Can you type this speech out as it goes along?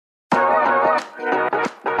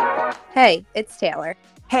Hey, it's Taylor.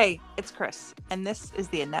 Hey, it's Chris, and this is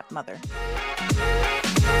the Inept Mother.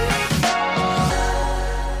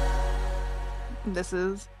 This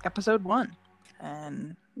is episode 1,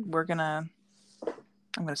 and I'm gonna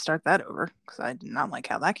start that over because I did not like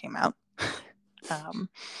how that came out.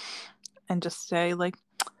 And just say, like,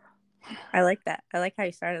 I like that. I like how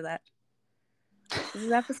you started that. This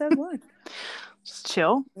is episode 1. Just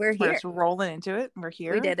chill. We're here. We're just rolling into it. We're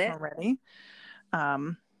here. We did it. We're ready.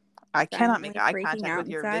 I cannot make eye contact with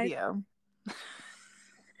your inside. video.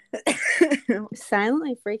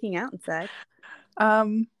 Silently freaking out inside.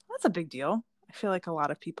 That's a big deal. I feel like a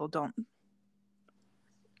lot of people don't.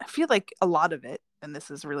 I feel like a lot of it, and this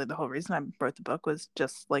is really the whole reason I wrote the book, was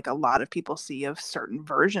just like a lot of people see a certain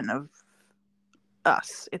version of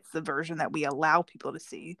us. It's the version that we allow people to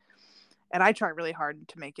see. And I try really hard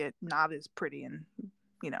to make it not as pretty and,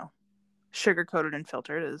 sugar-coated and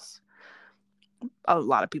filtered as a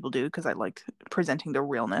lot of people do, because I like presenting the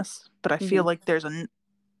realness. But I feel like there's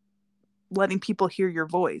letting people hear your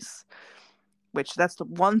voice, which that's the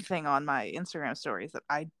one thing on my Instagram stories that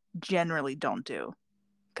I generally don't do,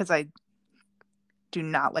 because I do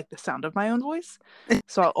not like the sound of my own voice.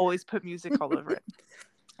 So I'll always put music all over it.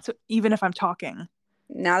 So even if I'm talking.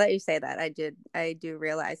 Now that you say that, I do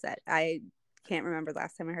realize that I can't remember the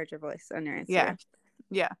last time I heard your voice on your Instagram.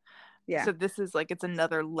 Yeah. So this is like, it's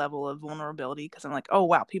another level of vulnerability, because I'm like, oh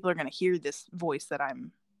wow, people are going to hear this voice that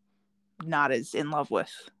I'm not as in love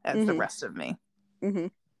with as the rest of me.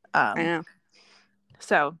 I know.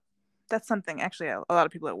 So that's something, actually, a lot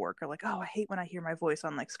of people at work are like, oh, I hate when I hear my voice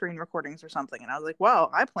on like screen recordings or something. And I was like,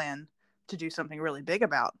 well, I plan to do something really big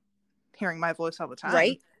about hearing my voice all the time.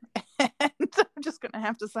 Right. And I'm just going to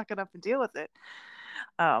have to suck it up and deal with it.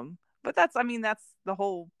 But that's the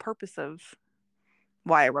whole purpose of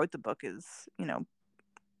why I wrote the book, is,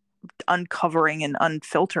 uncovering and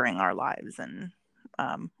unfiltering our lives. And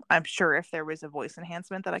I'm sure if there was a voice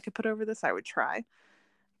enhancement that I could put over this, I would try.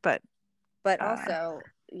 But also,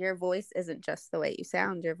 your voice isn't just the way you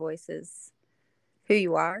sound. Your voice is who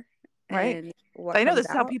you are. Right. And I know this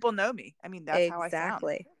is how people know me. I mean, that's how I sound.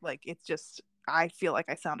 Exactly. Like, it's just, I feel like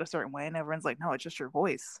I sound a certain way, and everyone's like, no, it's just your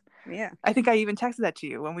voice. Yeah. I think I even texted that to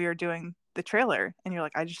you when we were doing the trailer, and you're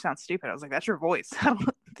like, I just sound stupid. I was like, that's your voice.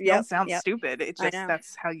 You don't sound stupid. It's just,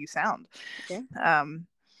 that's how you sound. Yeah.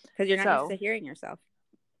 Because you're not used to hearing yourself.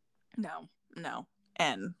 No.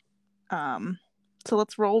 And so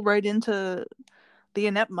let's roll right into the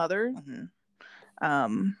Inept Mother,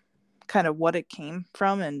 and kind of what it came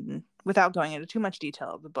from, and without going into too much detail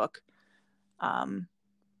of the book.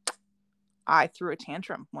 I threw a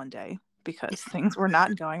tantrum one day because things were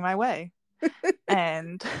not going my way.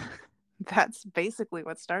 And that's basically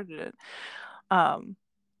what started it. And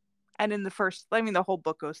in the whole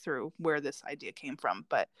book goes through where this idea came from,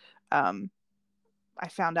 but I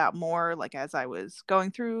found out more, like, as I was going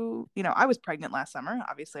through, I was pregnant last summer.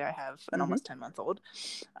 Obviously, I have an almost 10-month-old,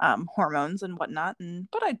 hormones and whatnot.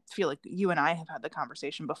 But I feel like you and I have had the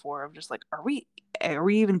conversation before of just like, are we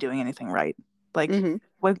even doing anything right? Like,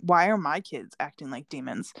 why are my kids acting like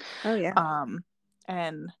demons? Oh, yeah.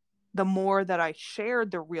 And the more that I shared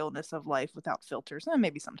the realness of life without filters, and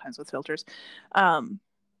maybe sometimes with filters, I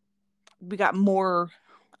got more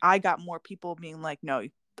people being like, no,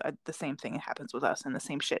 the same thing happens with us and the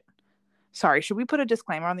same shit. Sorry, should we put a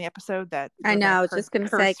disclaimer on the episode that I know, I was just going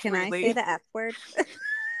to say, can I say the F word?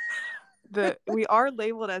 We are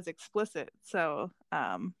labeled as explicit, so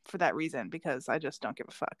for that reason, because I just don't give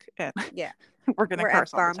a fuck. And yeah, we're gonna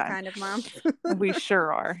curse all the time. Kind of mom. We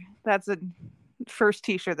sure are. That's a first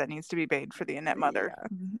t-shirt that needs to be made for the Inept Mother.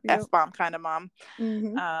 Yeah. F-bomb kind of mom.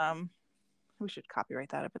 We should copyright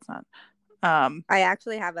that if it's not. I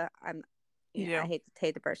actually have I hate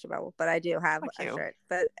to burst your bubble, but I do have a shirt,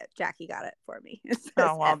 but Jackie got it for me.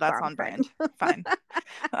 Oh, well, that's on brand. Fine.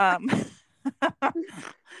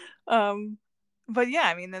 But yeah,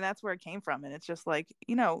 I mean, then that's where it came from. And it's just like,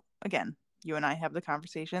 again, you and I have the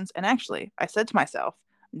conversations. And actually, I said to myself,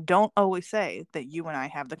 don't always say that you and I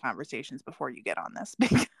have the conversations before you get on this,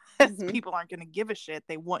 because people aren't going to give a shit.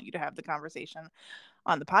 They want you to have the conversation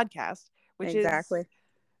on the podcast, which is,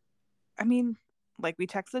 I mean, like we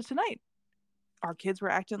texted tonight, our kids were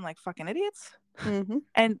acting like fucking idiots.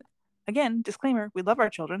 And again, disclaimer, we love our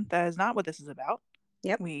children. That is not what this is about.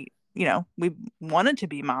 Yep. We wanted to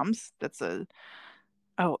be moms. Read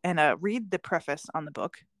the preface on the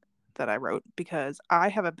book that I wrote, because I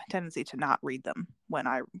have a tendency to not read them when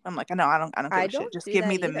I'm like, no, I don't give a shit. Just give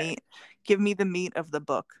me the meat. Give me the meat of the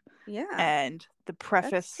book. Yeah. And the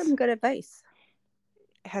preface, that's some good advice.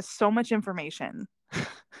 has so much information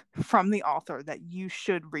from the author that you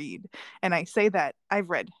should read. And I say that I've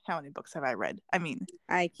read, how many books have I read? I mean,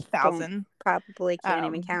 I 1,000. Probably can't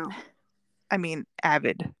even count. I mean,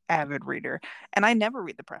 avid reader. And I never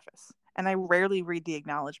read the preface. And I rarely read the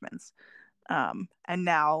acknowledgments. And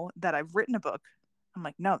now that I've written a book, I'm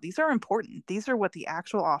like, no, these are important. These are what the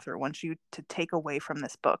actual author wants you to take away from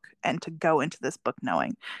this book and to go into this book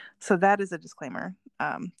knowing. So that is a disclaimer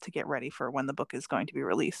to get ready for when the book is going to be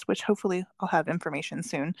released, which hopefully I'll have information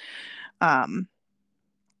soon. Can't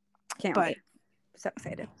wait. So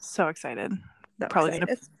excited. So excited. Probably going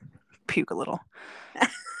to puke a little.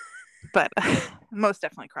 But most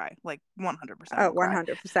definitely cry. Like 100%. Oh,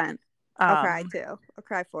 100%. I'll cry too. I'll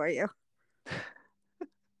cry for you.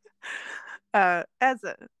 As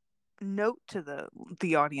a note to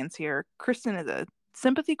the audience here, Kristen is a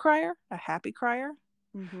sympathy crier, a happy crier,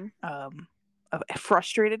 a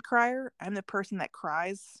frustrated crier. I'm the person that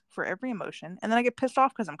cries for every emotion, and then I get pissed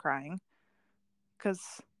off because I'm crying, because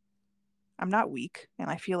I'm not weak, and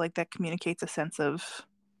I feel like that communicates a sense of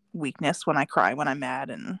weakness when I cry, when I'm mad,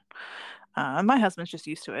 and my husband's just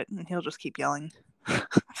used to it, and he'll just keep yelling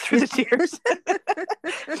through the tears.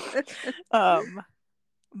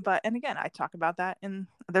 But, and again, I talk about that, and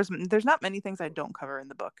there's not many things I don't cover in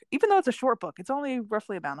the book, even though it's a short book. It's only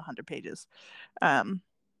roughly about 100 pages.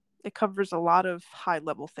 It covers a lot of high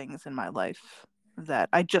level things in my life that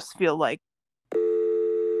I just feel like.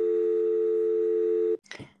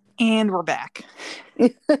 And we're back.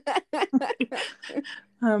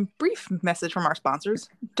 Brief message from our sponsors.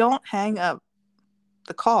 Don't hang up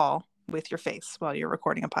the call with your face while you're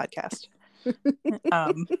recording a podcast.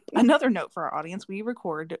 Another note for our audience, we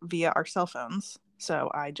record via our cell phones, so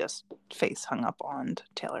I just face hung up on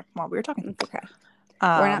Taylor while we were talking. It's okay.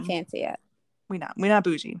 We're not fancy yet. We're not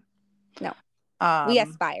bougie. No. We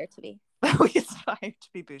aspire to be. We aspire to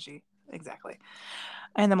be bougie. Exactly.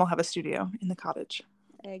 And then we'll have a studio in the cottage.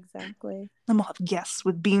 Exactly. Then we'll have guests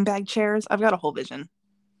with beanbag chairs. I've got a whole vision.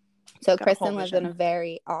 So Kristen lives in a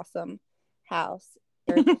very awesome house.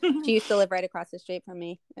 She used to live right across the street from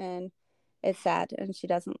me, and it's sad, and she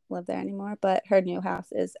doesn't live there anymore, but her new house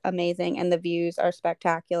is amazing, and the views are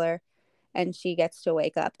spectacular, and she gets to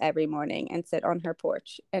wake up every morning and sit on her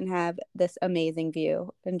porch and have this amazing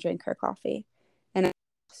view and drink her coffee, and I'm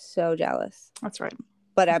so jealous. That's right.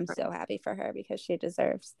 But I'm so happy for her because she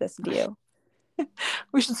deserves this view.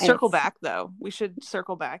 We should circle back, though. We should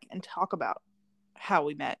circle back and talk about how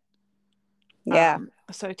we met. Yeah.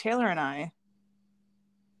 So Taylor and I,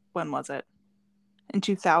 when was it? In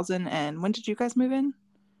 2000, and when did you guys move in?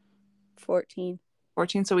 14.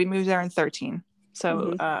 So we moved there in 13.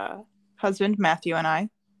 So husband Matthew and I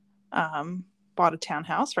bought a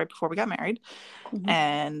townhouse right before we got married,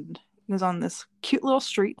 and it was on this cute little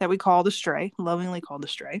street that we call the Stray, lovingly called the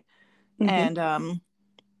Stray. And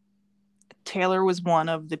Taylor was one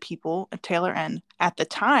of the people. Taylor, and at the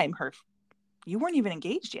time, you weren't even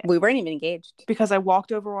engaged yet. We weren't even engaged because I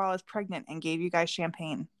walked over while I was pregnant and gave you guys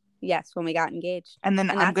champagne. Yes, when we got engaged. And then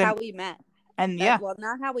that's how we met. And well,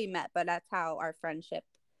 not how we met, but that's how our friendship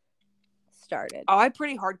started. Oh, I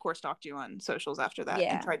pretty hardcore stalked you on socials after that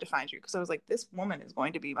and tried to find you because I was like, this woman is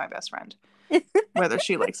going to be my best friend, whether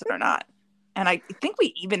she likes it or not. And I think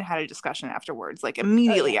we even had a discussion afterwards, like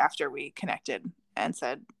immediately after we connected, and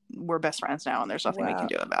said, we're best friends now and there's nothing we can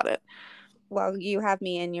do about it. Well, you have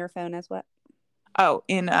me in your phone as what? Oh,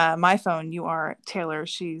 in my phone, you are Taylor.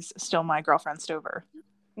 She's still my girlfriend, Stover.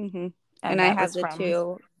 And I have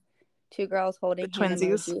the two girls holding the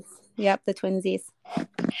twinsies. Yep, the twinsies.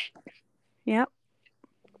 Yep.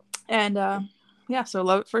 And so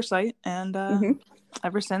love at first sight, and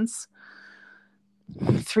ever since,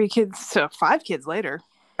 3 kids, so 5 kids later.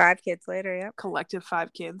 5 kids later, yep. Collective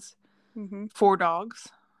 5 kids, 4 dogs,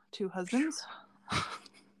 2 husbands,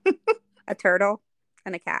 a turtle,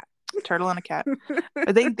 and a cat.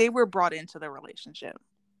 They were brought into the relationship.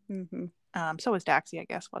 So was Daxie, I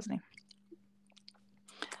guess, wasn't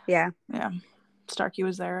he? Yeah. Starkey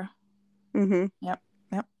was there. Yep.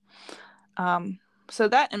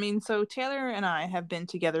 So Taylor and I have been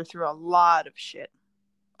together through a lot of shit.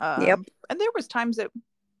 And there was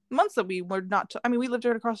months that we were not. We lived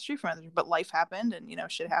right across the street from each other, but life happened, and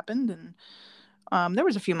shit happened, and there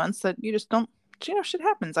was a few months that you just don't. Shit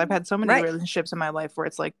happens. I've had so many relationships in my life where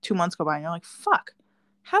it's like 2 months go by, and you're like, "Fuck,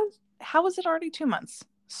 how is it already 2 months?"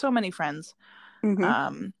 So many friends.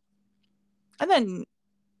 And then,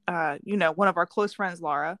 one of our close friends,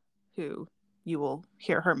 Laura, who you will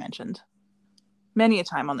hear her mentioned many a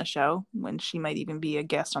time on the show, when she might even be a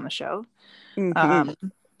guest on the show.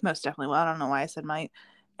 Most definitely. Well, I don't know why I said might.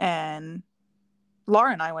 And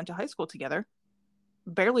Laura and I went to high school together.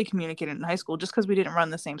 barely communicated in high school just because we didn't run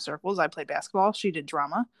the same circles. I played basketball. She did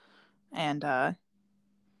drama. And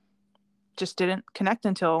just didn't connect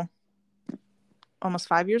until almost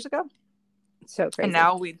 5 years ago. So crazy. And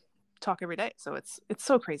now we talk every day. So it's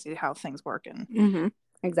so crazy how things work and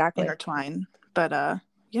exactly intertwine. But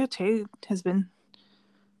yeah, Tay has been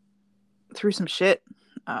through some shit.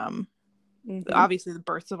 Obviously the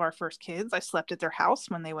births of our first kids, I slept at their house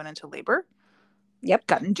when they went into labor. Yep.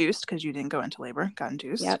 Got induced because you didn't go into labor. Got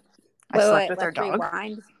induced. Yep. I slept with their dog.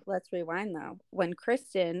 Let's rewind though. When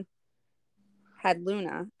Kristen had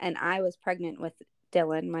Luna and I was pregnant with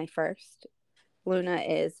Dylan, my first. Luna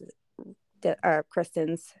is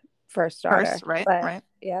Kristen's first daughter. Right, right.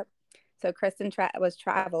 Yep. So Kristen was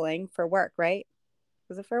traveling for work, right?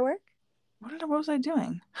 Was it for work? What was I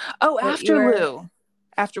doing? Oh, after Lou.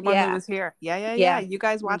 After when Lou was here. Yeah. You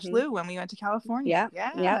guys watched Lou when we went to California.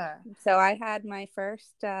 Yeah. So I had my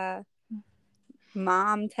first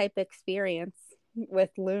mom type experience with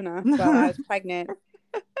Luna while I was pregnant.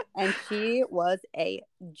 And she was a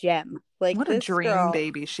gem. Like, what a dream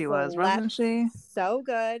baby she was, wasn't she? So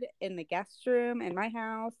good in the guest room in my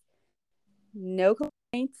house. No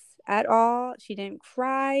complaints at all. She didn't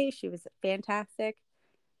cry. She was fantastic.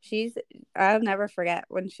 I'll never forget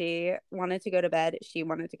when she wanted to go to bed. She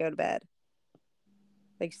wanted to go to bed.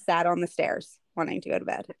 Like, sat on the stairs wanting to go to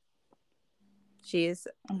bed. She was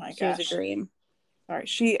a dream. Sorry,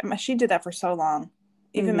 she did that for so long.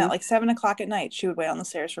 Even at like 7 o'clock at night, she would wait on the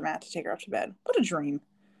stairs for Matt to take her up to bed. What a dream.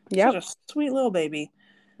 Yeah. Such a sweet little baby.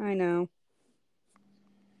 I know.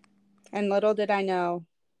 And little did I know,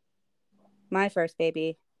 my first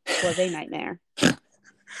baby was a nightmare.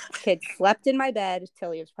 Kid slept in my bed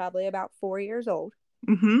till he was probably about 4 years old.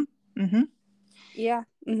 Yeah.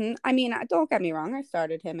 I mean, don't get me wrong. I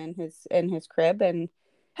started him in his crib and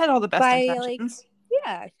had all the best intentions.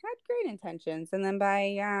 Had great intentions. And then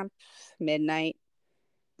by midnight,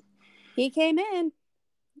 he came in,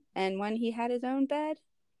 and when he had his own bed,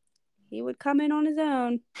 he would come in on his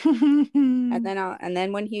own. and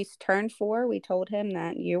then when he turned 4, we told him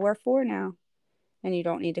that you are 4 now, and you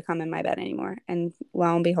don't need to come in my bed anymore. And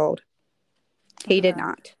lo and behold, he did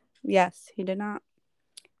not. Yes, he did not,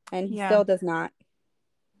 and he still does not.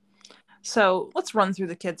 So let's run through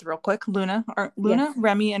the kids real quick. Luna,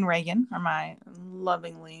 Remy, and Reagan are my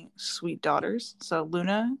lovingly sweet daughters. So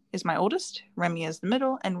Luna is my oldest, Remy is the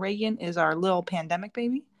middle, and Reagan is our little pandemic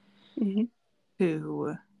baby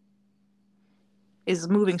who is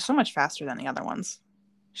moving so much faster than the other ones.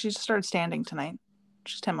 She just started standing tonight.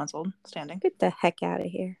 She's 10 months old, standing. Get the heck out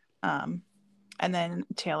of here. And then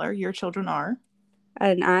Taylor, your children are?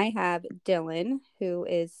 And I have Dylan, who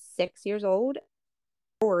is 6 years old,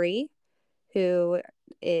 Rory, who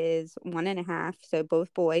is 1.5, so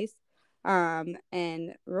both boys.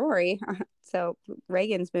 And Rory, so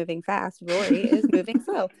Reagan's moving fast. Rory is moving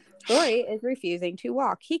slow. Rory is refusing to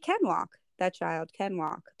walk. He can walk. That child can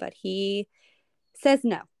walk, but he says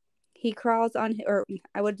no. He crawls on, or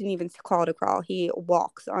I wouldn't even call it a crawl. He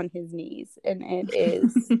walks on his knees, and it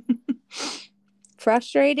is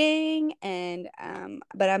frustrating. And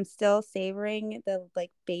but I'm still savoring the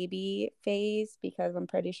baby phase because I'm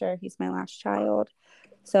pretty sure he's my last child.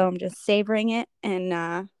 So I'm just savoring it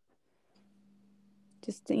and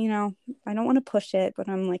just, I don't want to push it, but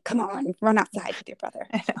I'm like, come on, run outside with your brother.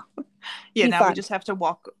 I know. Yeah, now we just have to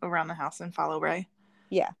walk around the house and follow Ray.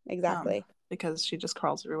 Yeah, exactly. Because she just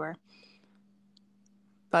crawls everywhere.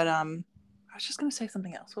 But I was just going to say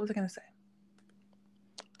something else. What was I going to say?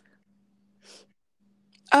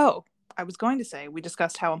 Oh, I was going to say, we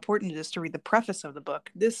discussed how important it is to read the preface of the book.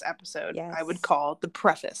 This episode, I would call the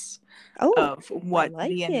preface of what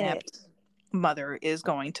the inept mother is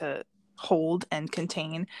going to hold and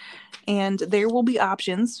contain. And there will be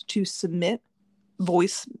options to submit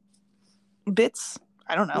voice bits.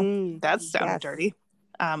 I don't know. That sounded dirty.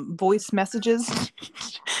 Voice messages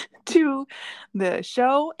to the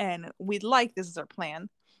show. And this is our plan.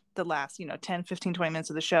 The last 10, 15, 20 minutes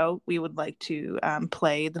of the show, we would like to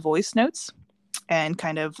play the voice notes and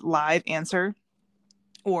kind of live answer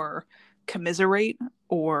or commiserate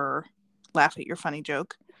or laugh at your funny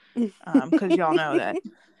joke, because y'all know that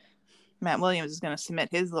Matt Williams is going to submit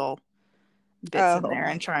his little bits in there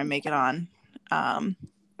and try and make it on.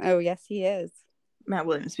 Oh yes, he is. Matt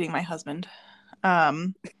Williams being my husband.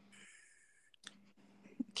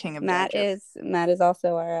 King of Matt is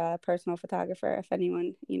also our personal photographer, if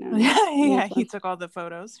anyone he took all the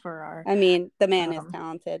photos for our the man is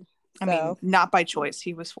talented, so. Not by choice,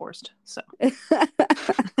 he was forced, so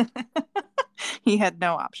he had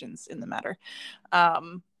no options in the matter.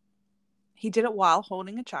 He did it while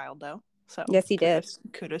holding a child though, so yes, he did.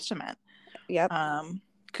 Kudos to Matt. Yep.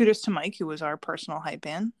 Kudos to Mike, who was our personal hype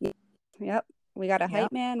man. Yep. We got a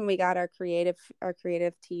hype man. We got our creative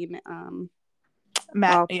team.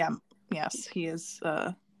 Matt. Yeah. Yes, he is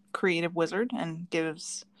a creative wizard and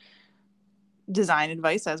gives design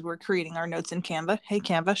advice as we're creating our notes in Canva. Hey,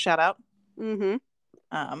 Canva, shout out.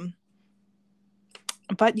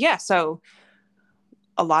 But yeah, so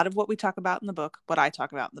a lot of what we talk about in the book, what I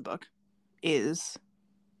talk about in the book, is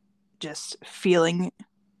just feeling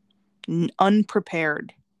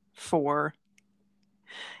unprepared for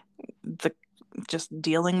just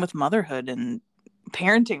dealing with motherhood and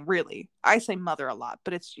parenting. Really, I say mother a lot,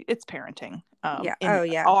 but it's parenting.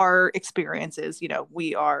 Our experiences,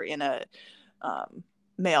 we are in a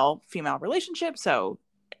male female relationship, so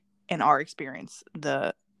in our experience,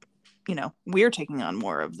 we're taking on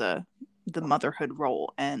more of the motherhood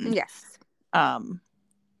role and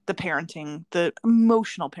the parenting, the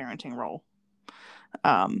emotional parenting role,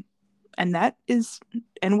 and that is,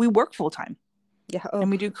 and we work full time.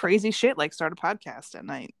 And we do crazy shit like start a podcast at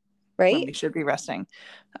night, right, when we should be resting.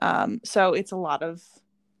 So it's a lot of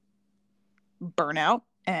burnout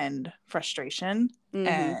and frustration.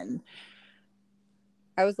 And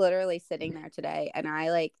I was literally sitting there today, and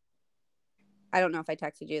I don't know if I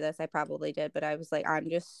texted you this. I probably did, but I was like, I'm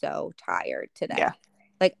just so tired today.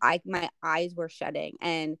 Like my eyes were shedding,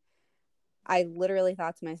 and I literally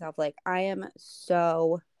thought to myself, like, I am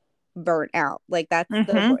so burnt out. Like that's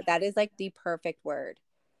the word. That is like the perfect word.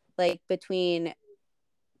 Like between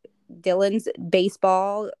Dylan's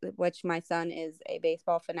baseball, which my son is a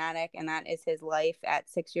baseball fanatic, and that is his life at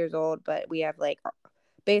 6 years old. But we have like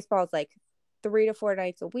baseball is like 3 to 4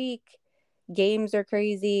 nights a week. Games are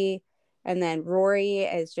crazy. And then Rory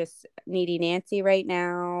is just needy Nancy right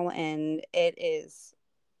now. And it is,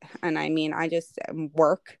 and I mean, I just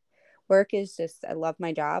work is just, I love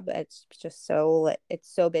my job. It's just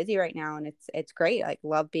it's so busy right now, and it's great. I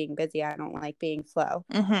love being busy. I don't like being slow.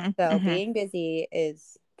 Being busy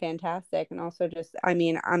is fantastic. And also just, I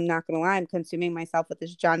mean, I'm not gonna lie, I'm consuming myself with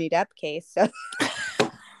this Johnny Depp case, so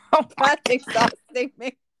that's exhausting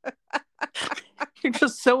me. You're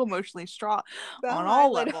just so emotionally strong on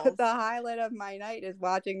all levels. The highlight of my night is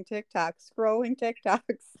watching scrolling TikToks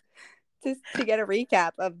just to get a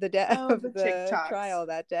recap of the trial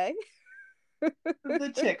that day.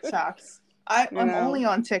 The TikToks. I'm only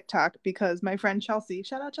on TikTok because my friend Chelsea,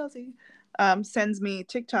 shout out Chelsea, sends me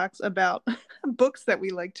TikToks about books that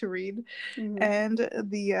we like to read and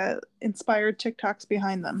the inspired TikToks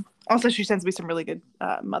behind them. Also, she sends me some really good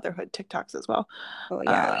motherhood TikToks as well. Oh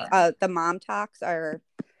yeah, the mom talks are.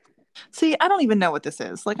 See, I don't even know what this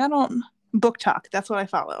is. Like, I don't book talk. That's what I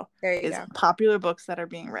follow. There you go. Popular books that are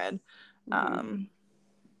being read.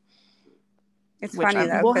 It's funny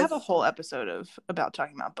though. We'll have a whole episode about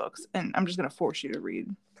talking about books, and I'm just gonna force you to read.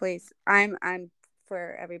 Please, I'm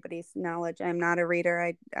for everybody's knowledge, I'm not a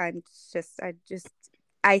reader. I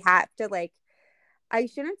have to like. I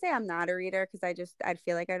shouldn't say I'm not a reader because I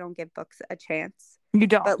feel like I don't give books a chance. You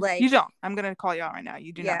don't. But like, you don't. I'm gonna call you out right now.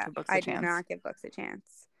 You do not give books a chance. I do not give books a chance.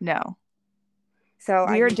 No. So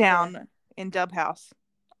we are down in Dub House.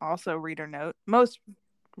 Also,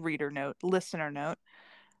 listener note.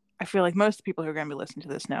 I feel like most people who are going to be listening to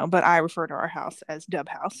this know, but I refer to our house as Dub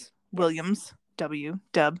House. Williams, W,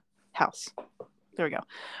 Dub House. There we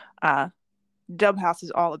go. Dub House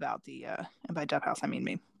is all about and by Dub House I mean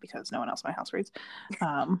me, because no one else in my house reads.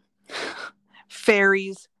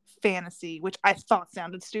 Fairies, fantasy, which I thought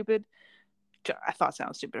sounded stupid. I thought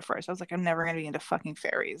sounded stupid at first. I was like, I'm never going to be into fucking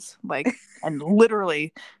fairies. Like, and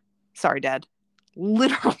literally, sorry, Dad,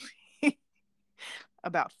 literally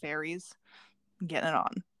about fairies, getting it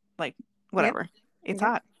on. Like, whatever. Yep. It's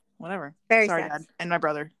hot. Whatever. Sorry, Dad. And my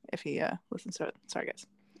brother, if he listens to it. Sorry, guys.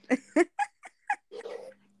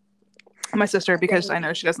 My sister, because I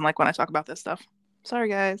know she doesn't like when I talk about this stuff. Sorry,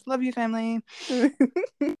 guys. Love you, family.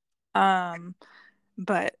 But, I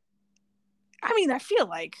mean, I feel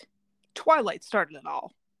like Twilight started it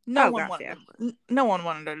all. No one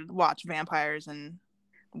wanted to watch vampires and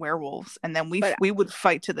werewolves, and then we would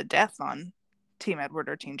fight to the death on Team Edward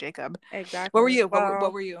or Team Jacob. Exactly. What were you?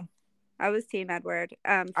 What were you? I was Team Edward.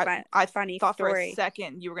 I funny thought story. For a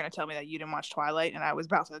second you were going to tell me that you didn't watch Twilight, and I was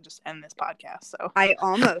about to just end this podcast. So I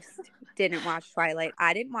almost didn't watch Twilight.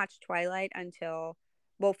 I didn't watch Twilight until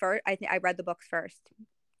first. I read the books first.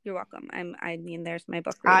 You're welcome. I mean, there's my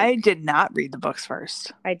book reading. I did not read the books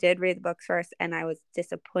first. I did read the books first, and I was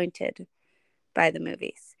disappointed by the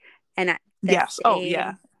movies. And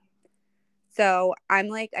so I'm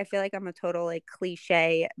like, I feel like I'm a total like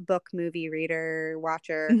cliche book, movie reader,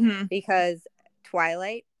 watcher, because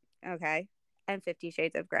Twilight, okay, and 50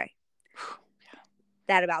 Shades of Grey.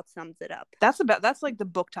 that about sums it up. That's like the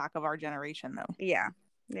book talk of our generation, though. Yeah.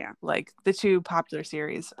 Like the two popular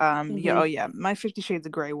series. Yeah, oh yeah, my 50 Shades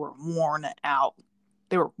of Grey were worn out.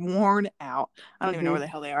 They were worn out. I don't even know where the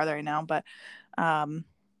hell they are right now, but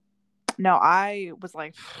no, I was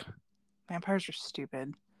like, vampires are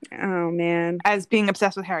stupid. Oh man. As being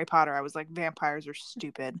obsessed with Harry Potter, I was like, vampires are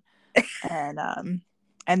stupid.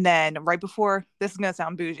 And then right before, this is gonna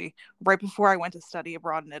sound bougie, right before I went to study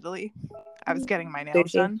abroad in Italy, I was getting my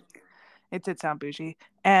nails done. It did sound bougie.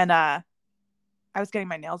 And I was getting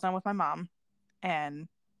my nails done with my mom, and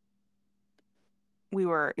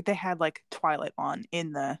they had like Twilight on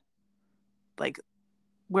in the, like,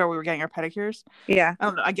 where we were getting our pedicures. Yeah. I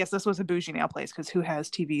don't know, I guess this was a bougie nail place, because who has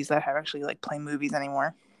TVs that have actually like play movies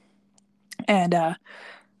anymore? And I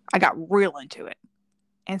got real into it.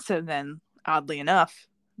 And so then, oddly enough,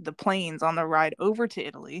 the planes on the ride over to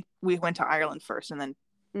Italy, we went to Ireland first and then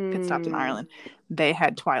pit stopped in Ireland. They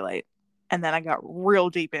had Twilight. And then I got real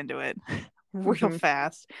deep into it real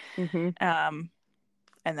fast. And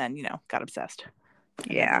then, got obsessed.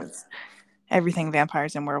 And everything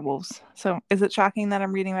vampires and werewolves. So is it shocking that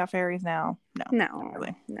I'm reading about fairies now? No. Not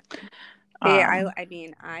really. No. Yeah, I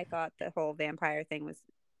mean, I thought the whole vampire thing was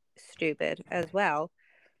stupid as well.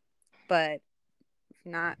 But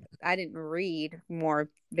I didn't read more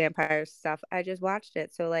vampire stuff. I just watched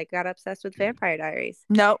it. So like got obsessed with Vampire Diaries.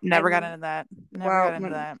 Nope, never got into that.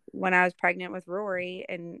 When I was pregnant with Rory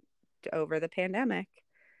and over the pandemic,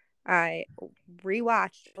 I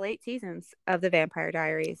rewatched 8 seasons of the Vampire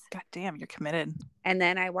Diaries. God damn, you're committed. And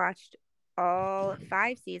then I watched all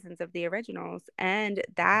 5 seasons of the originals, and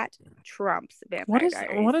that trumps Vampire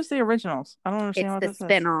Diaries. What is the originals? I don't understand what this is. It's the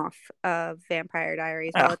spin-off of Vampire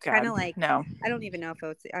Diaries. Well, it's kind of like, no. I don't even know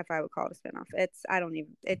if I would call it a spin-off.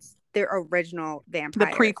 It's their original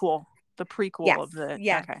vampires. The prequel of the...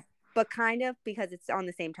 Yes. Okay. But kind of, because it's on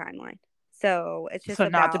the same timeline. So it's just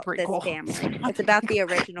about not the prequel. This family. It's about the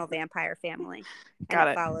original vampire family. And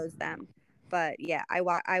it follows them. But yeah, I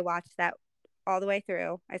watched that all the way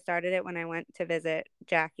through. I started it when I went to visit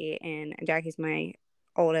Jackie, and Jackie's my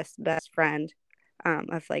oldest best friend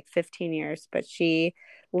of like 15 years, but she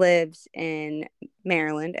lives in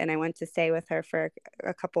Maryland, and I went to stay with her for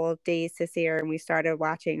a couple of days to see her, and we started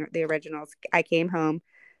watching the originals. I came home,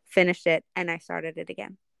 finished it, and I started it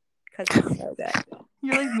again because it's so good.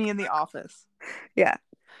 You're like me in The Office. Yeah.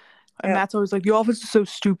 And Matt's always like, The Office is so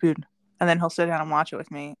stupid. And then he'll sit down and watch it with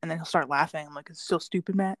me, and then he'll start laughing. I'm like, it's still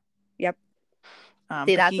stupid, Matt? Yep.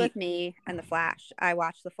 See, that's with me and The Flash. I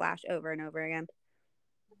watch The Flash over and over again.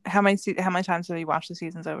 How many times have you watched the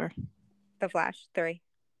seasons over? The Flash, 3.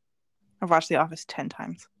 I've watched The Office 10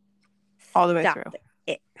 times. All the way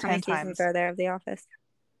through. How many seasons are there of The Office?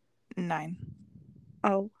 9.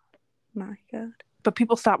 Oh my God. But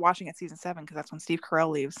people stop watching at season 7 because that's when Steve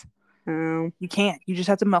Carell leaves. Oh. You can't. You just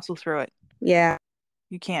have to muscle through it. Yeah.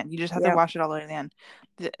 You can't. You just have to watch it all the way to the end.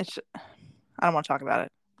 I don't want to talk about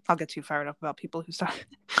it. I'll get too fired up about people who stop.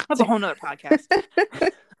 That's a whole nother podcast.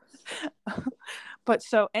 But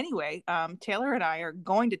so anyway, Taylor and I are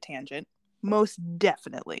going to tangent most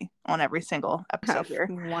definitely on every single episode here.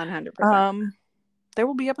 100%. There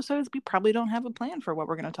will be episodes we probably don't have a plan for what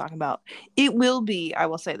we're going to talk about. It will be, I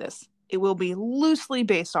will say this, it will be loosely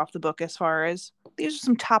based off the book, as far as these are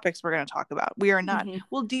some topics we're going to talk about. We are not,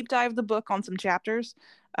 we'll deep dive the book on some chapters,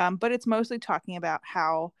 but it's mostly talking about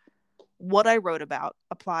how what I wrote about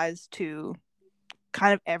applies to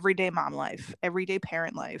kind of everyday mom life, everyday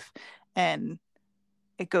parent life. And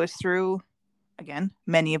it goes through, again,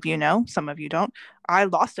 many of you know, some of you don't. I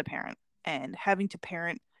lost a parent, and having to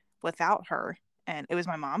parent without her, and it was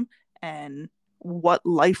my mom, and what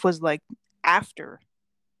life was like after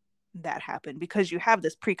that happened, because you have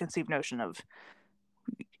this preconceived notion of,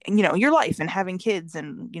 your life and having kids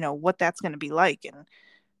and, what that's going to be like. And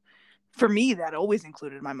for me, that always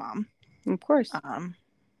included my mom. Of course.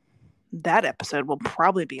 That episode will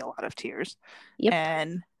probably be a lot of tears. Yep.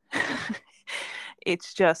 And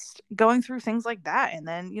it's just going through things like that, and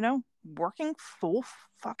then, working full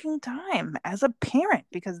fucking time as a parent,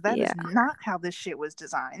 because that is not how this shit was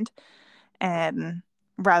designed. And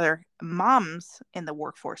rather, moms in the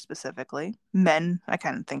workforce specifically, men, I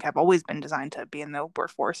kind of think, have always been designed to be in the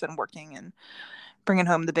workforce and working and bringing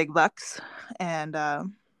home the big bucks. And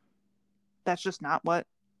that's just not what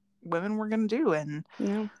women were going to do. And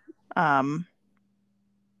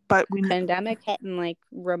but pandemic hit, and like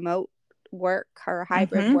remote work or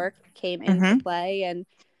hybrid work came into play, and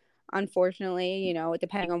unfortunately,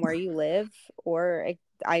 depending on where you live, or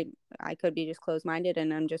I could be just closed-minded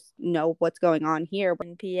and I'm just know what's going on here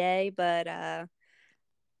in PA, but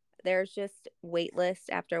there's just wait list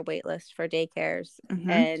after wait list for daycares. Mm-hmm.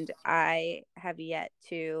 And I have yet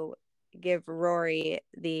to give Rory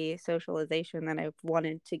the socialization that I've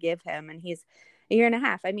wanted to give him. And he's a year and a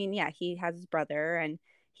half. I mean, yeah, he has his brother, and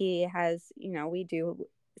he has, we do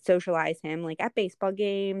socialize him like at baseball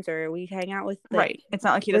games, or we hang out with right. It's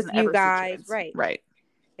not like he doesn't ever guys. see kids. Right.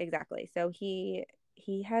 Exactly. So he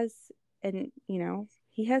has, and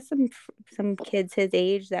he has some kids his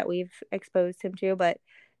age that we've exposed him to, but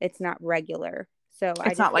it's not regular. So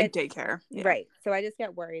it's not like daycare. Yeah. Right. So I just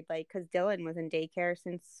get worried, like, because Dylan was in daycare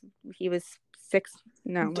since he was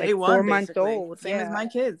 4 months old. Same as my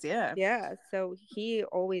kids. Yeah. Yeah. So he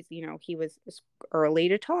always, he was early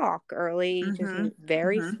to talk, early, just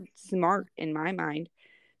very smart in my mind.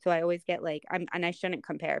 So I always get like, and I shouldn't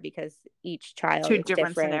compare because each child two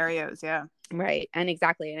different scenarios. Yeah. Right. And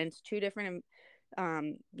exactly. And it's two different,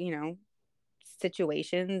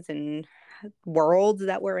 situations and worlds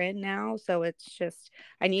that we're in now. So it's just,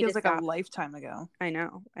 I need feels to like stop. A lifetime ago. I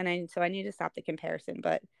know. So I need to stop the comparison.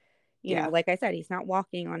 But, you know, like I said, he's not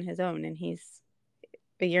walking on his own, and he's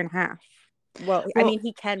a year and a half. Well, I mean,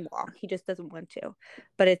 he can walk. He just doesn't want to.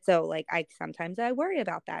 But it's so, like, sometimes I worry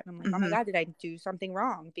about that. And I'm like, oh my God, did I do something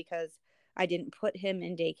wrong? Because I didn't put him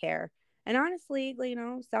in daycare. And honestly,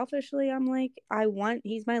 selfishly, I'm like,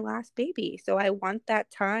 he's my last baby. So I want that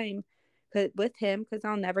time with him, because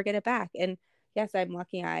I'll never get it back. And yes, I'm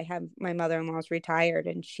lucky. I have my mother-in-law's retired,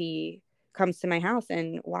 and she comes to my house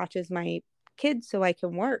and watches my kids so I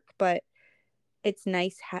can work. But it's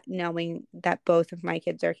nice knowing that both of my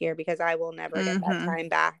kids are here, because I will never get that time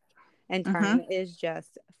back. And time is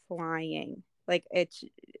just flying. Like, it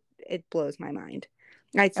blows my mind.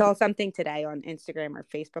 I saw something today on Instagram or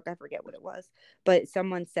Facebook. I forget what it was, but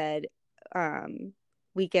someone said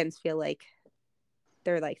weekends feel like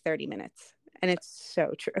they're like 30 minutes. And it's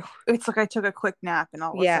so true. It's like I took a quick nap, and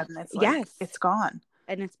all of a sudden it's like, it's gone.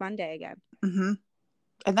 And it's Monday again. Mm-hmm.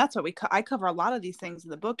 And that's what I cover a lot of these things in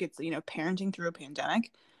the book. It's, parenting through a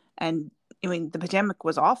pandemic. And I mean, the pandemic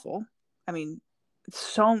was awful. I mean,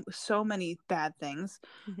 so many bad things.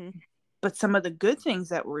 But some of the good things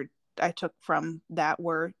that I took from that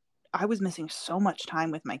were, I was missing so much time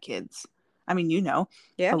with my kids. I mean,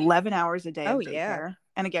 11 hours a day of daycare. Yeah.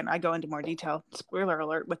 And again, I go into more detail, spoiler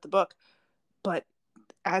alert, with the book. But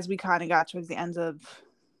as we kind of got towards the end of,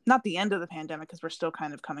 not the end of the pandemic, because we're still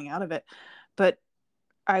kind of coming out of it, but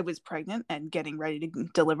I was pregnant and getting ready to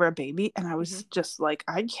deliver a baby. And I was just like,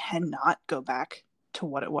 I cannot go back to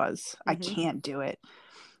what it was. I can't do it.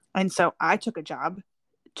 And so I took a job,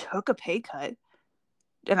 took a pay cut,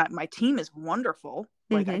 and my team is wonderful.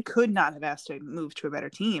 Like, I could not have asked to move to a better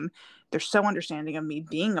team. They're so understanding of me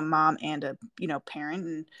being a mom and a, parent,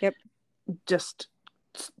 and just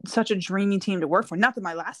such a dreamy team to work for. Not that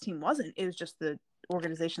my last team wasn't. It was just the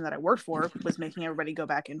organization that I worked for was making everybody go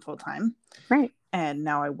back in full time. Right. And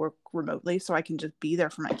now I work remotely, so I can just be there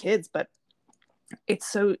for my kids. But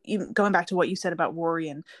it's so, even going back to what you said about Rory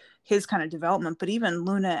and his kind of development, but even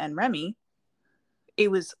Luna and Remy,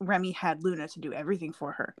 Remy had Luna to do everything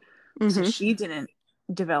for her. So she didn't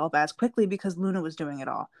develop as quickly because Luna was doing it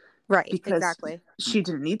all. Right. Because exactly. She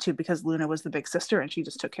didn't need to, because Luna was the big sister and she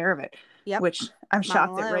just took care of it. Yep. Which I'm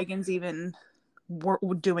shocked that Reagan's even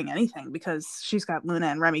doing anything, because she's got Luna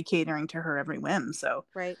and Remy catering to her every whim. So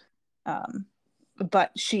right.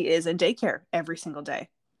 But she is in daycare every single day.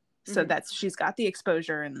 So she's got the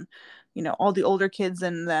exposure, and all the older kids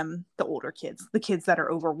and the kids that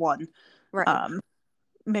are over 1, right,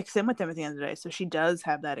 mix in with them at the end of the day. So she does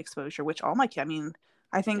have that exposure, which all my kids, I mean,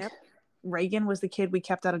 I think Reagan was the kid we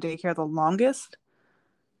kept out of daycare the longest,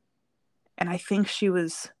 and I think she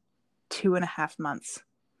was 2.5 months.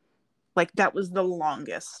 Like, that was the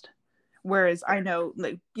longest. Whereas I know,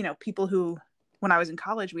 like, people who, when I was in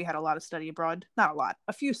college, we had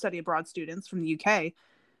a few study abroad students from the UK,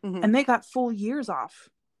 and they got full years off.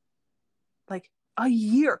 Like, a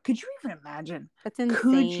year. Could you even imagine? That's insane.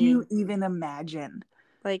 Could you even imagine?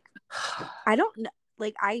 Like, I don't know.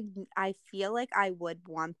 Like, I feel like I would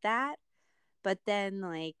want that, but then,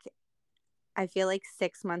 like, I feel like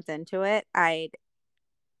 6 months into it,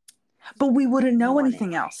 but we wouldn't know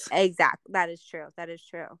anything else. Exactly. That is true.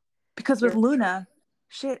 Because with Luna,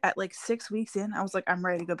 at like 6 weeks in, I was like, I'm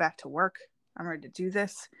ready to go back to work. I'm ready to do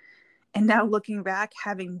this. And now looking back,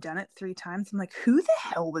 having done it 3 times, I'm like, who the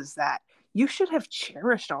hell was that? You should have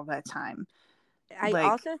cherished all that time. I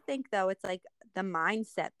also think, though, it's like the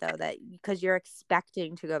mindset, though, that because you're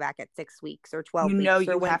expecting to go back at 6 weeks or 12 weeks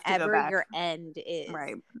or whenever your end is.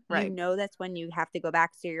 Right. That's when you have to go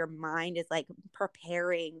back. So your mind is like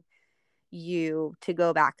preparing you to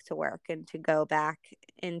go back to work and to go back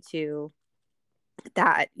into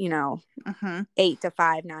that, 8 to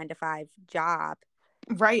 5, 9 to 5 job.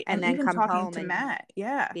 Right. And then even come talking home to and Matt,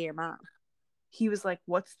 yeah, be your mom. he was like,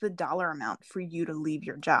 what's the dollar amount for you to leave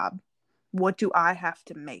your job? What do I have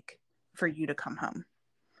to make for you to come home?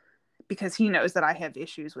 Because he knows that I have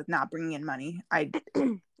issues with not bringing in money.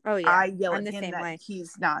 Oh yeah, I yell I'm at the him same that way.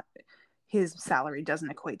 his salary doesn't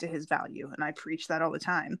equate to his value, and I preach that all the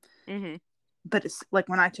time. Mm-hmm. But it's like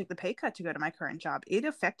when I took the pay cut to go to my current job, it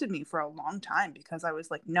affected me for a long time because I was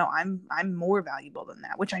like, no, I'm more valuable than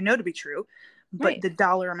that, which I know to be true, but Right. the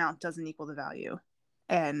dollar amount doesn't equal the value.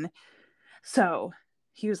 And so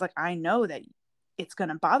he was like, I know that it's going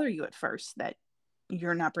to bother you at first that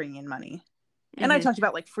you're not bringing in money. And I talked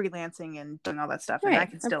about like freelancing and doing all that stuff, and I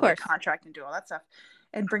can still like contract and do all that stuff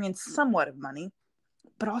and bring in somewhat of money.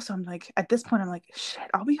 But also I'm like, at this point, I'm like, shit,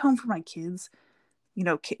 I'll be home for my kids.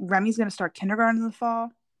 Remy's going to start kindergarten in the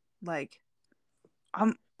fall. Like,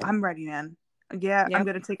 I'm ready, man. Yeah, Yep. I'm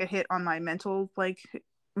going to take a hit on my mental like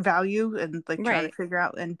value and like trying to figure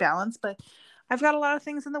out and balance, but I've got a lot of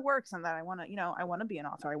things in the works, and that I want to be an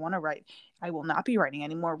author. I want to write. I will not be writing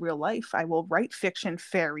any more real life. I will write fiction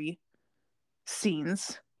fairy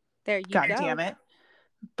scenes. There you God go. damn it.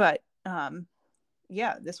 But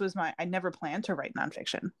yeah, this was I never planned to write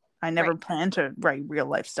nonfiction. I never planned to write real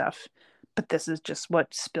life stuff, but this is just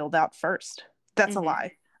what spilled out first. That's a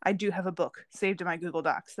lie. I do have a book saved in my Google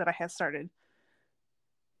Docs that I have started,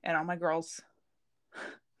 and all my girls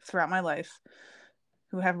throughout my life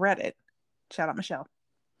who have read it, shout out Michelle,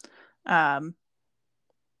 who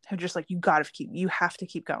just like, you have to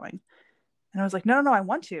keep going. And I was like, no, I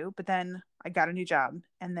want to, but then I got a new job,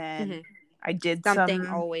 and then I did something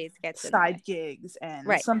some always gets side gigs, and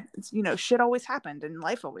some shit always happened, and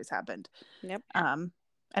life always happened. Yep. And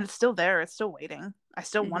it's still there. It's still waiting. I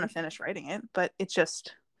still want to finish writing it, but it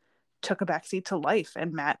just took a backseat to life.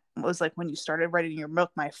 And Matt was like, when you started writing your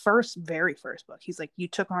book, my very first book, he's like, you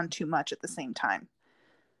took on too much at the same time.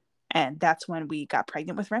 And that's when we got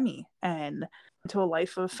pregnant with Remy and into a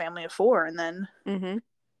life of family of 4. And then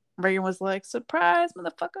Reagan was like, surprise,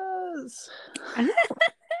 motherfuckers. And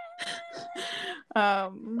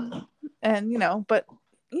but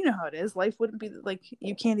you know how it is. Life wouldn't be like,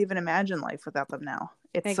 you can't even imagine life without them now.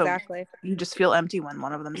 It's exactly. So you just feel empty when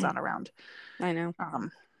one of them's not around. I know.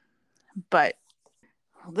 But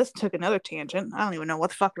this took another tangent. I don't even know what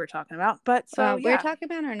the fuck we're talking about. But so we're talking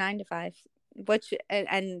about our 9 to 5, which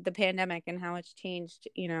and the pandemic and how it's changed.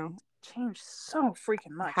 Changed so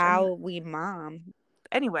freaking much. How we mom.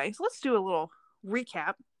 Anyway, so let's do a little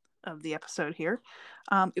recap of the episode here.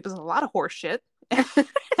 It was a lot of horse shit.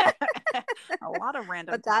 A lot of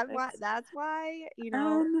random but that's why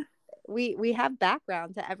we have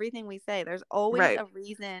background to everything we say. There's always a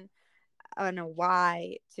reason and a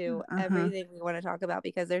why to everything we want to talk about,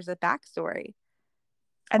 because there's a backstory.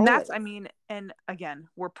 And always. And again,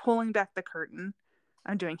 we're pulling back the curtain.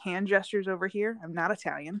 I'm doing hand gestures over here. I'm not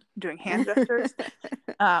Italian. I'm doing hand gestures.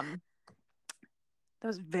 That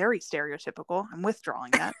was very stereotypical. I'm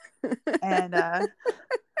withdrawing that. And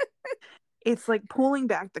it's like pulling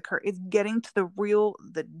back the curtain. It's getting to the real,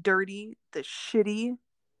 the dirty, the shitty,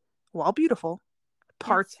 while beautiful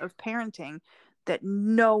parts of parenting that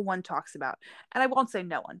no one talks about. And I won't say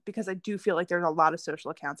no one, because I do feel like there's a lot of social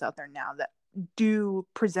accounts out there now that do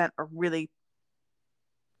present a really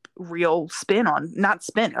real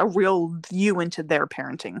a real view into their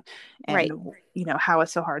parenting, and how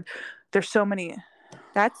it's so hard. There's so many.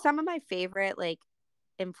 That's some of my favorite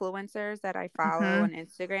influencers that I follow on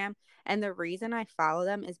Instagram, and the reason I follow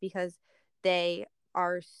them is because they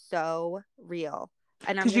are so real,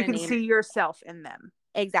 and because you can see yourself in them.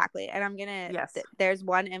 Exactly. And I'm gonna there's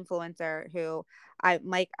one influencer who I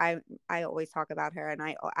always talk about her, and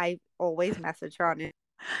I always message her on it.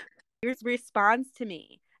 She responds to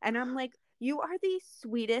me, and I'm like, you are the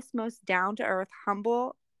sweetest, most down to earth,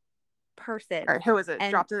 humble person. All right, who is it?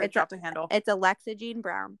 Drop the handle. It's Alexa Jean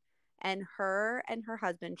Brown, and her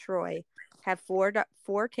husband Troy have four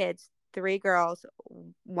kids, 3 girls,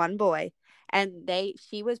 1 boy, and I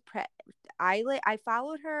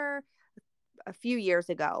followed her a few years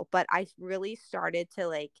ago, but I really started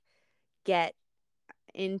to get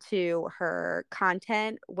into her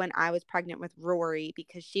content when I was pregnant with Rory,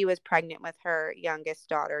 because she was pregnant with her youngest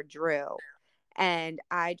daughter, Drew. And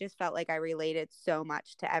I just felt like I related so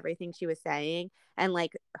much to everything she was saying, and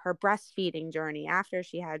her breastfeeding journey after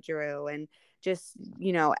she had Drew, and just,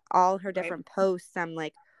 all her different posts. I'm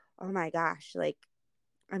like, oh my gosh,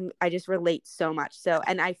 I just relate so much. So,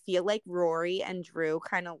 and I feel like Rory and Drew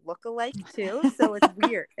kind of look alike too. So it's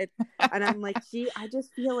weird. And I'm like, I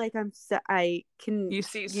just feel like I can, you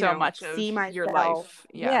see so much of see myself. your life.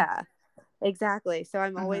 Yeah. Exactly. So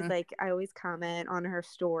I'm always like, I always comment on her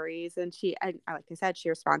stories, and like I said, she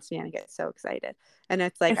responds to me and I get so excited. And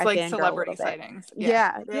it's like, It's I like fangirl a celebrity little bit. sightings.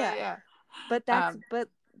 Yeah. Yeah. But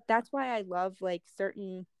that's why I love like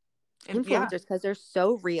certain Yeah. influencers, because they're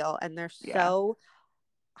so real and they're so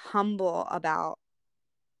humble about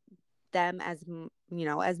them as,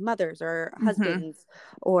 as mothers or husbands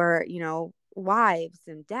or, wives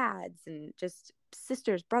and dads and just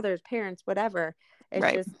sisters, brothers, parents, whatever.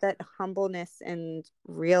 It's just that humbleness and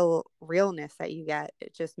realness that you get.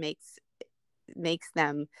 It just makes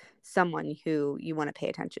them someone who you want to pay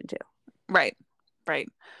attention to. Right.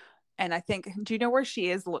 And I think, do you know where she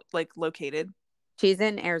is located? She's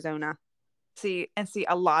in Arizona. See,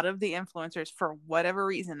 a lot of the influencers, for whatever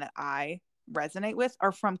reason that I resonate with,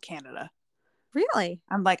 are from Canada. Really?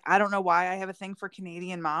 I'm like, I don't know why I have a thing for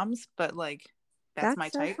Canadian moms, but like, that's my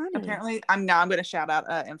so type. funny. Apparently, I'm going to shout out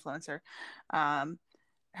influencer.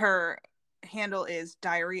 Her handle is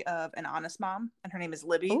Diary of an Honest Mom, and her name is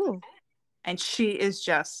Libby. Ooh. And she's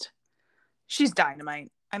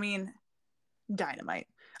dynamite. I mean, dynamite.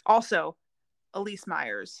 Also, Elise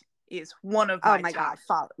Myers is one of my top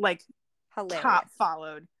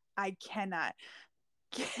followed. I cannot.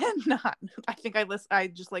 I think I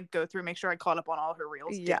just like go through, make sure I caught up on all her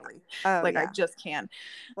reels daily. I just can.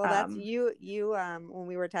 Well, that's you when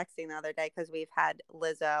we were texting the other day, because we've had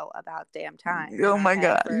Lizzo about damn time. Oh my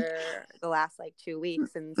God. For the last like 2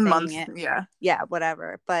 weeks and months, saying it. Yeah,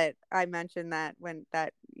 whatever. But I mentioned that when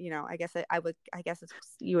that, I guess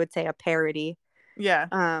you would say a parody. Yeah.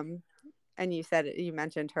 And you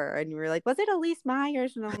mentioned her, and you were like, was it Elise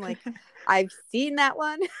Myers? And I'm like, I've seen that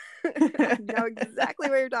one. I know exactly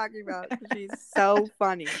what you're talking about. She's so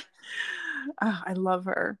funny. Oh, I love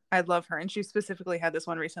her. And she specifically had this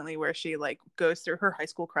one recently where she like goes through her high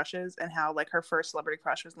school crushes and how like her first celebrity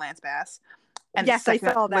crush was Lance Bass. And yes, I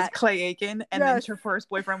saw that. Was Clay Aiken, and then her first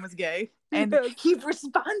boyfriend was gay. And he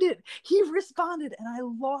responded, and I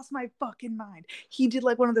lost my fucking mind. He did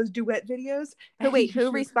like one of those duet videos.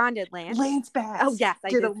 Who responded? Lance Bass. Oh yes,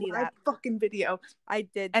 I did see that fucking video. I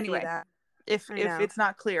did see that. If it's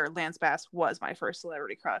not clear, Lance Bass was my first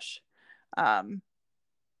celebrity crush.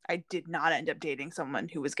 I did not end up dating someone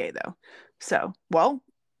who was gay though. So, well,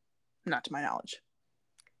 not to my knowledge.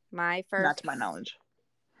 Not to my knowledge.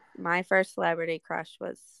 My first celebrity crush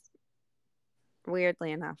was,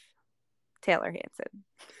 weirdly enough, Taylor Hanson.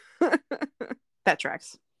 That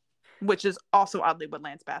tracks. Which is also oddly what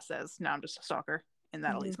Lance Bass says. Now I'm just a stalker in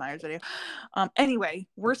that Elise Myers video. Anyway,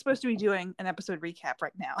 we're supposed to be doing an episode recap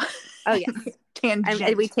right now. Oh yes.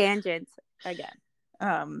 Tangent. We tangent again.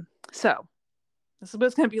 So this is what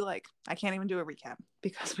it's going to be like. I can't even do a recap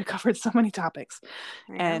because we covered so many topics.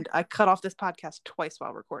 And I cut off this podcast twice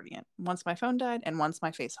while recording it. Once my phone died and once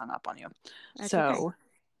my face hung up on you. That's okay.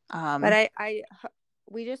 But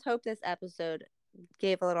we just hope this episode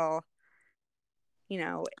gave a little,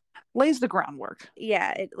 lays the groundwork.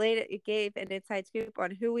 Yeah, it gave an inside scoop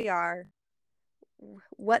on who we are,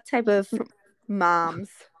 what type of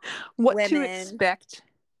moms, what women to expect.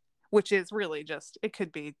 Which is really just, it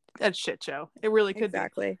could be a shit show. It really could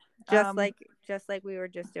be. Just like we were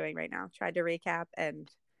just doing right now. Tried to recap, and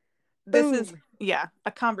boom. This is,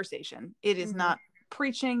 a conversation. It is not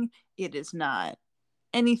preaching. It is not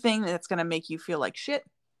anything that's going to make you feel like shit.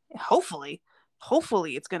 Hopefully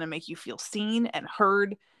it's going to make you feel seen and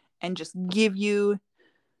heard and just give you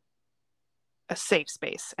a safe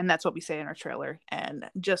space. And that's what we say in our trailer. And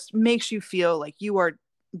just makes you feel like you are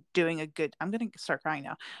doing a good, I'm going to start crying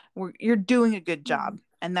now. You're doing a good job.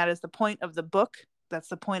 And that is the point of the book. That's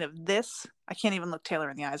the point of this. I can't even look Taylor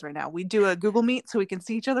in the eyes right now. We do a Google Meet so we can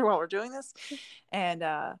see each other while we're doing this. And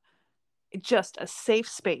just a safe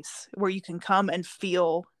space where you can come and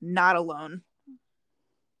feel not alone.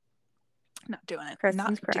 Not doing it.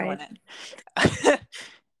 Kristen's doing it.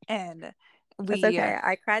 And that's okay.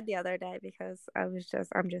 I cried the other day because I'm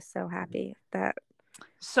just so happy that,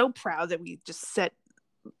 so proud that we just set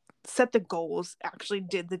the goals, actually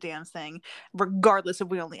did the damn thing, regardless if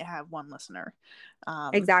we only have one listener.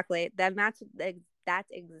 Exactly. Then that's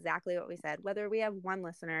exactly what we said. Whether we have one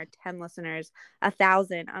listener, 10 listeners,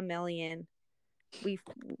 1,000, 1,000,000,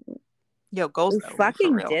 goals. We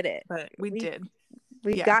fucking did it. But we did.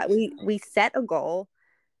 We set a goal.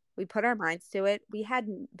 We put our minds to it. We had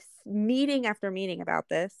meeting after meeting about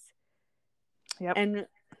this. Yep. And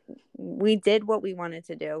we did what we wanted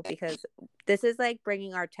to do, because this is like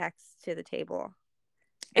bringing our text to the table.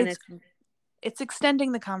 And it's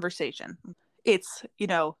extending the conversation. It's,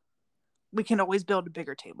 we can always build a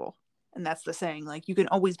bigger table. And that's the saying, like, you can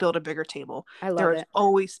always build a bigger table. I love there it. is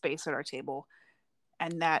always space at our table.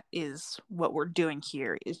 And that is what we're doing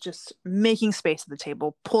here, is just making space at the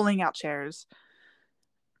table, pulling out chairs.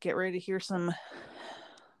 Get ready to hear some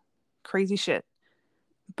crazy shit.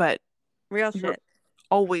 But real shit.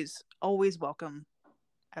 Always welcome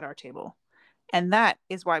at our table. And that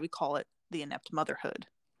is why we call it the Inept Motherhood.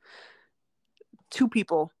 2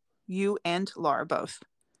 people, you and Laura both,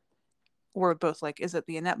 were both like, is it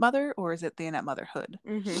the Inept Mother or is it the Inept Motherhood?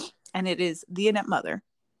 Mm-hmm. And it is the Inept Mother.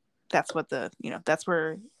 That's what that's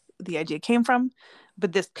where the idea came from.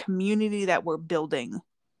 But this community that we're building,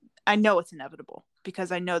 I know it's inevitable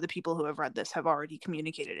because I know the people who have read this have already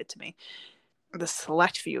communicated it to me. The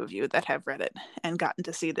select few of you that have read it and gotten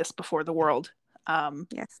to see this before the world.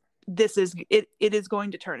 Yes. This is it is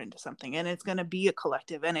going to turn into something, and it's going to be a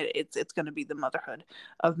collective, and it's going to be the motherhood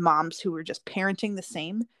of moms who are just parenting the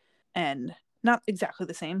same, and not exactly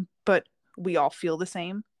the same, but we all feel the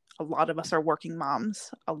same. A lot of us are working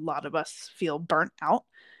moms. A lot of us feel burnt out,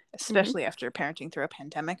 especially after parenting through a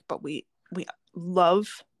pandemic, but we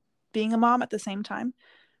love being a mom at the same time,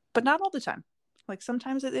 but not all the time. Like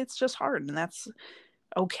sometimes it's just hard, and that's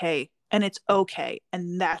okay. And it's okay.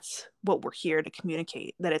 And that's what we're here to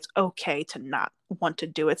communicate, that it's okay to not want to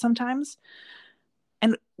do it sometimes.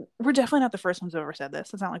 And we're definitely not the first ones who ever said this.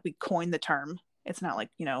 It's not like we coined the term. It's not like,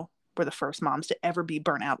 we're the first moms to ever be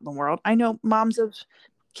burnt out in the world. I know moms of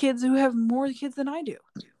kids who have more kids than I do.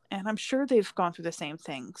 And I'm sure they've gone through the same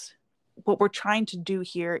things. What we're trying to do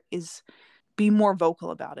here is be more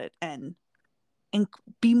vocal about it and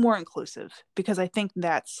be more inclusive, because I think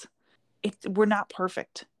that's it. We're not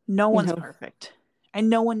perfect. No one's perfect, and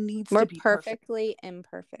no one needs to be perfectly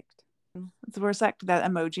imperfect. Where's that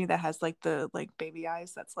emoji that has like the baby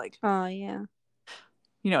eyes? That's like, oh yeah,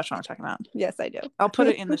 you know what I'm talking about. Yes, I do. I'll put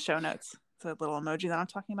it in the show notes. It's a little emoji that I'm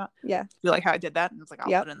talking about. Yeah, you like how I did that? And it's like, I'll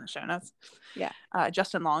put it in the show notes. Yeah.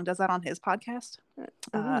 Justin Long does that on his podcast.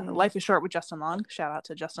 Life is Short with Justin Long. Shout out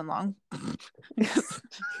to Justin Long.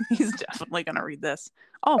 He's definitely gonna read this.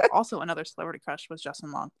 Oh, also another celebrity crush was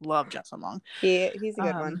Justin Long. Love Justin Long. He's a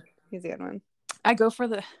good one. He's a good one. I go for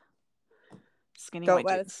the skinny white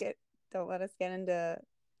dudes. Don't let us get into.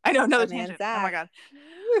 I know, another tangent. Oh my god.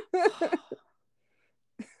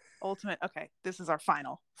 Ultimate. Okay, this is our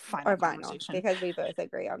final conversation, because we both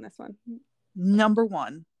agree on this one. Number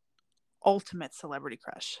 1 ultimate celebrity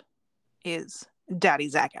crush is Daddy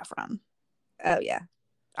Zac Efron. Oh yeah,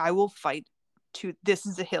 I will fight to. This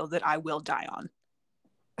is a hill that I will die on.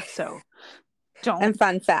 So don't. And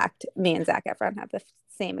fun fact, me and Zac Efron have the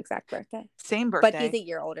same exact birthday. Same birthday, but he's a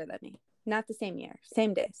year older than me. Not the same year,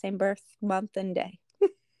 same day, same birth month and day.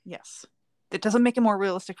 Yes. It doesn't make it more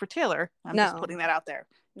realistic for Taylor. I'm just putting that out there.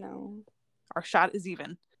 No. Our shot is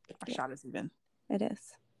even. Shot is even. It is.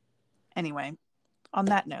 Anyway, on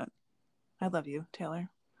that note, I love you, Taylor.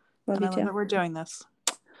 Love you too. I love that we're doing this.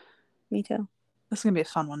 Me too. This is going to be a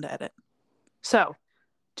fun one to edit. So,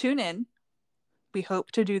 tune in. We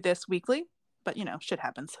hope to do this weekly, but shit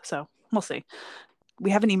happens. So, we'll see.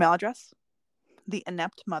 We have an email address,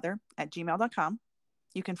 theineptmother@gmail.com.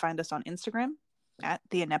 You can find us on Instagram at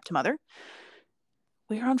theineptmother.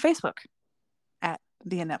 We are on Facebook at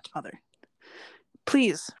theineptmother.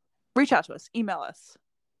 Please reach out to us, email us,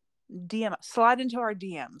 DM us, slide into our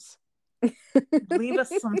DMs, leave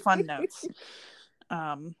us some fun notes.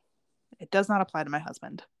 It does not apply to my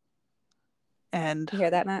husband. And you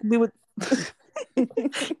hear that, Matt?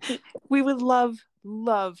 We would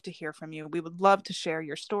love to hear from you. We would love to share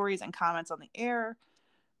your stories and comments on the air.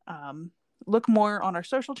 Look more on our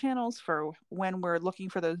social channels for when we're looking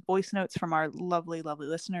for those voice notes from our lovely, lovely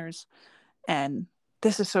listeners. And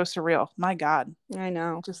this is so surreal. My God. I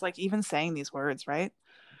know. Just like even saying these words, right?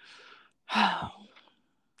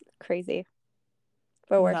 Crazy.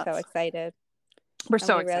 But we're so excited. We're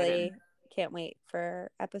so excited. Really can't wait for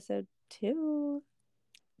episode 2.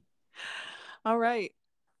 All right.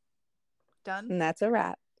 Done? And that's a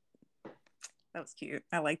wrap. That was cute.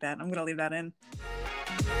 I like that. I'm going to leave that in.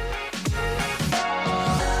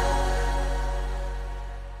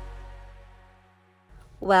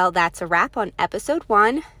 Well, that's a wrap on episode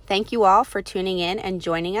 1. Thank you all for tuning in and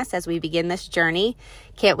joining us as we begin this journey.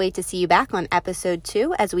 Can't wait to see you back on episode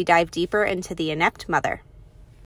 2 as we dive deeper into the Inept Mother.